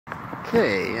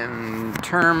Okay, in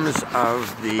terms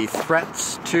of the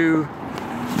threats to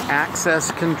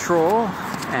access control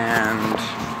and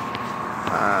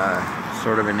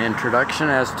sort of an introduction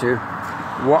as to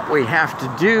what we have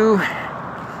to do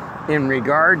in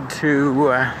regard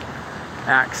to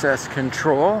access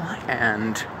control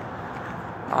and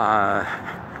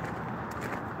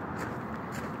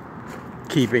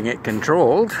keeping it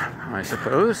controlled, I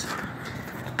suppose.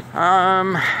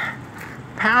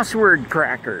 Password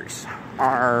crackers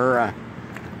are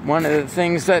one of the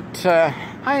things that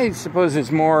I suppose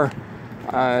is more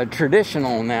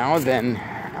traditional now than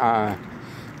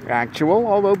actual,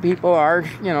 although people are,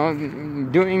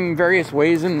 doing various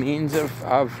ways and means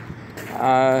of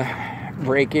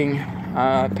breaking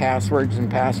passwords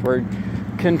and password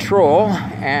control,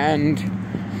 and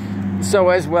so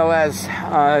as well as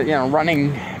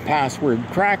running password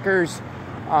crackers.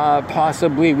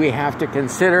 Possibly we have to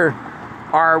consider,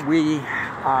 are we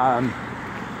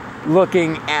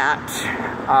looking at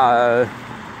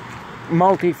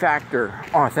multi-factor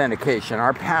authentication?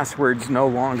 Are passwords no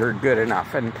longer good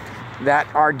enough? And that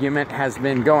argument has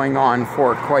been going on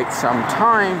for quite some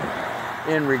time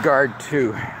in regard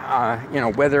to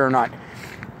whether or not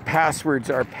passwords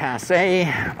are passé.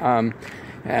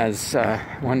 As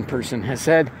one person has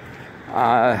said,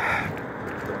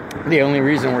 the only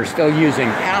reason we're still using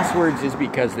passwords is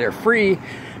because they're free,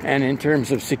 and in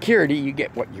terms of security, you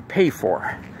get what you pay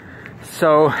for.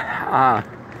 So,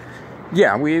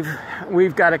 yeah,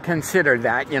 we've got to consider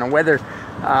that, whether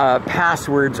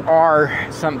passwords are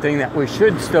something that we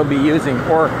should still be using,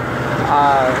 or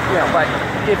but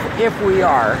if we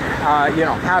are,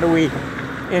 how do we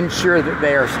ensure that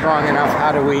they are strong enough?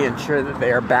 How do we ensure that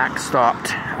they are backstopped,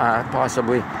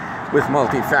 possibly with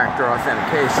multi-factor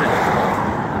authentication?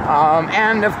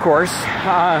 And of course,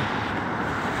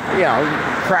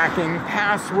 cracking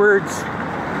passwords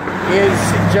is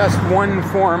just one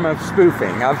form of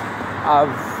spoofing, of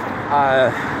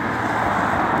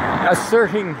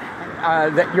asserting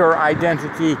that your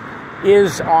identity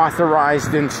is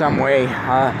authorized in some way,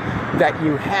 that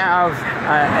you have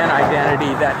an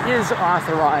identity that is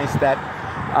authorized, that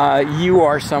you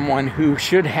are someone who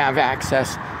should have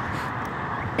access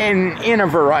in a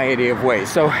variety of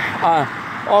ways. So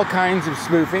all kinds of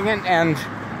spoofing, and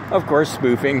of course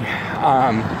spoofing,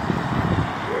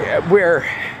 we're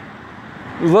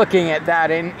looking at that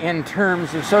in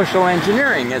terms of social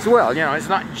engineering as well. It's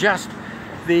not just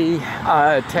the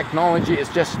technology,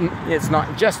 it's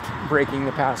not just breaking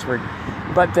the password,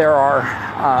 but there are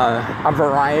a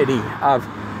variety of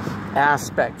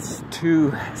aspects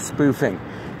to spoofing,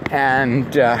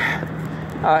 and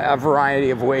a variety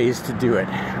of ways to do it,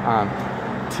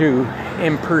 to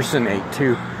impersonate,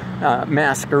 to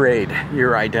masquerade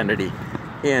your identity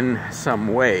in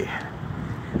some way.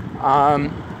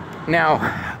 Now,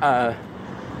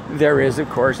 there is, of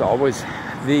course, always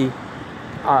the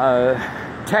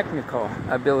technical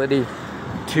ability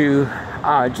to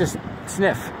just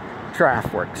sniff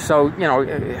traffic. So,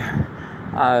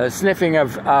 sniffing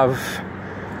of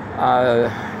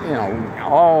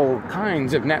all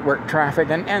kinds of network traffic,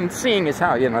 and seeing as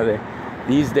how,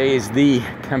 these days the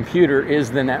computer is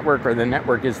the network, or the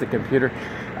network is the computer.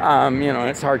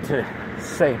 It's hard to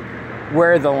say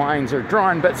where the lines are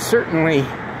drawn, but certainly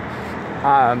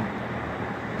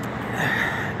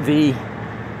the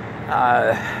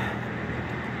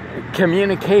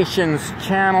communications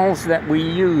channels that we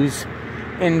use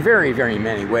in very, very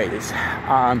many ways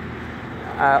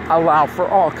allow for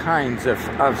all kinds of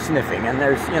sniffing, and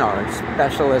there's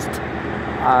specialist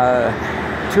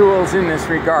tools in this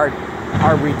regard.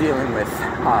 Are we dealing with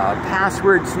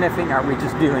password sniffing? Are we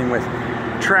just dealing with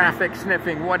traffic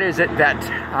sniffing? What is it that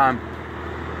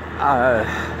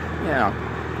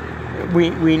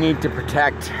we need to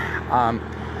protect?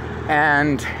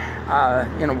 And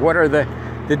what are the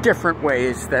different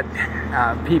ways that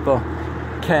people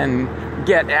can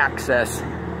get access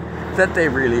that they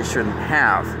really shouldn't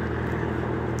have?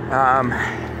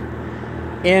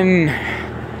 In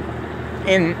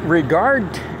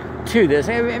regard to this,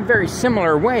 in a very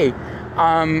similar way,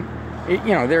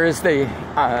 there is the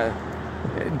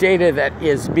data that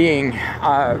is being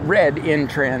read in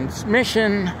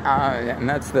transmission, and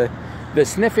that's the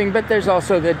sniffing, but there's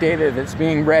also the data that's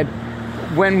being read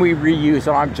when we reuse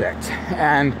objects.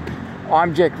 And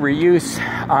object reuse,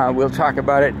 we'll talk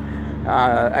about it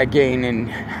again in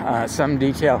some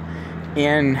detail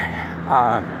in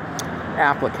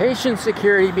application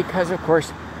security, because of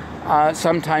course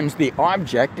sometimes the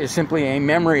object is simply a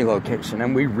memory location,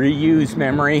 and we reuse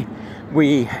memory.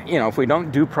 If we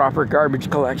don't do proper garbage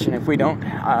collection, if we don't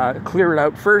clear it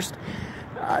out first,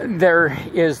 there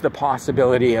is the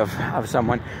possibility of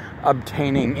someone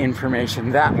obtaining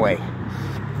information that way.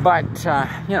 But,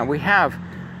 you know, we have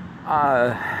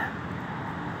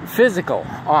physical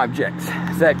objects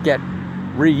that get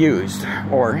reused,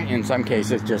 or in some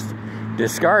cases just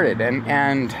discarded.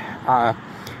 And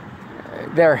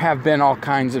there have been all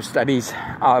kinds of studies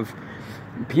of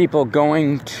people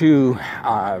going to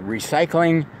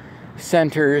recycling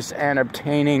centers and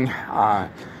obtaining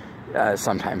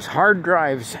sometimes hard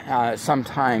drives,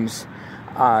 sometimes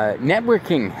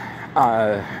networking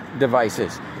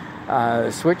devices,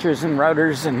 switchers and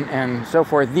routers and so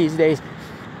forth these days,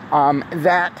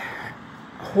 that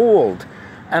hold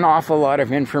an awful lot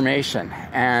of information.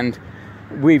 And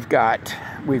we've got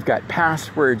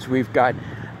passwords, we've got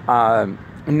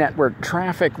network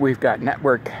traffic, we've got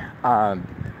network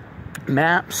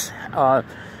maps,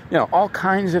 you know, all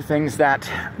kinds of things that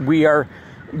we are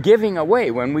giving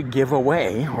away when we give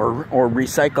away or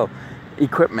recycle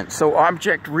equipment. So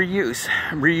object reuse,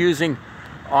 reusing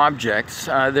objects,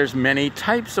 there's many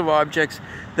types of objects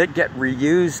that get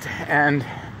reused, and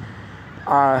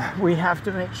we have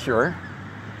to make sure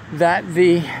that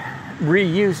the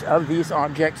reuse of these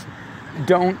objects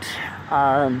don't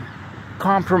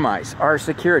compromise our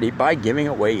security by giving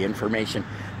away information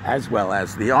as well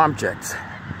as the objects.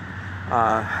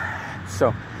 And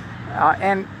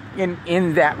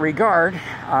in that regard,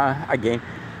 again,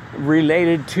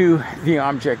 related to the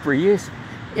object reuse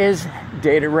is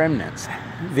data remnants.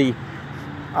 The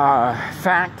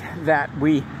fact that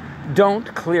we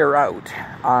don't clear out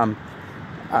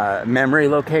memory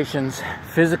locations,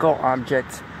 physical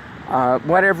objects,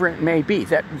 whatever it may be,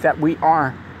 that we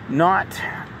are not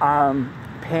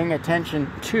paying attention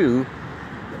to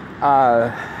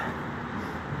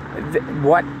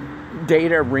what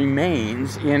data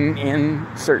remains in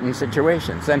certain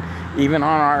situations. And even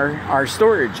on our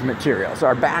storage materials,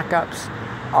 our backups,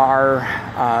 our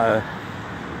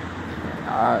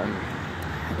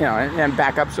you know, and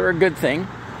backups are a good thing.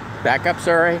 Backups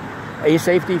are a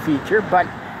safety feature, but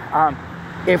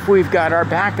if we've got our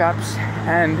backups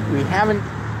and we haven't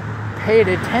paid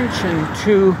attention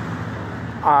to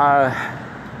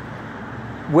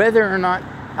whether or not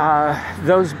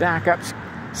those backups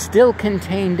still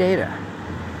contain data,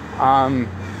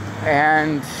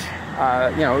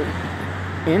 you know,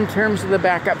 in terms of the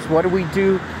backups, what do we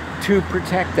do to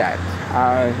protect that?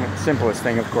 Simplest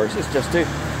thing, of course, is just to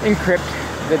encrypt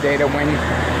the data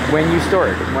when you store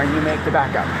it, when you make the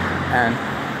backup. And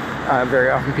very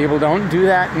often people don't do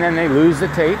that, and then they lose the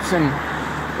tapes, and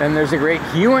then there's a great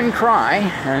hue and cry.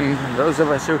 And those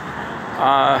of us who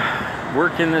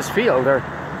work in this field are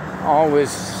always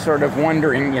sort of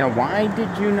wondering, you know, why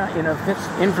did you not, you know, if this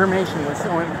information was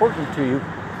so important to you,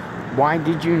 why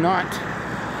did you not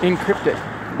encrypt it?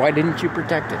 Why didn't you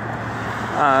protect it?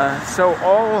 So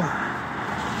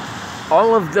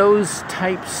all of those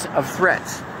types of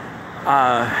threats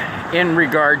in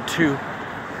regard to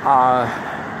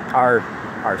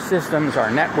our systems,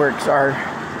 our networks, our,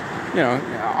 you know,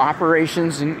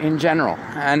 operations in general.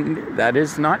 And that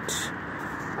is not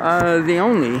the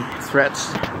only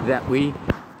threats that we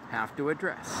have to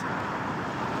address.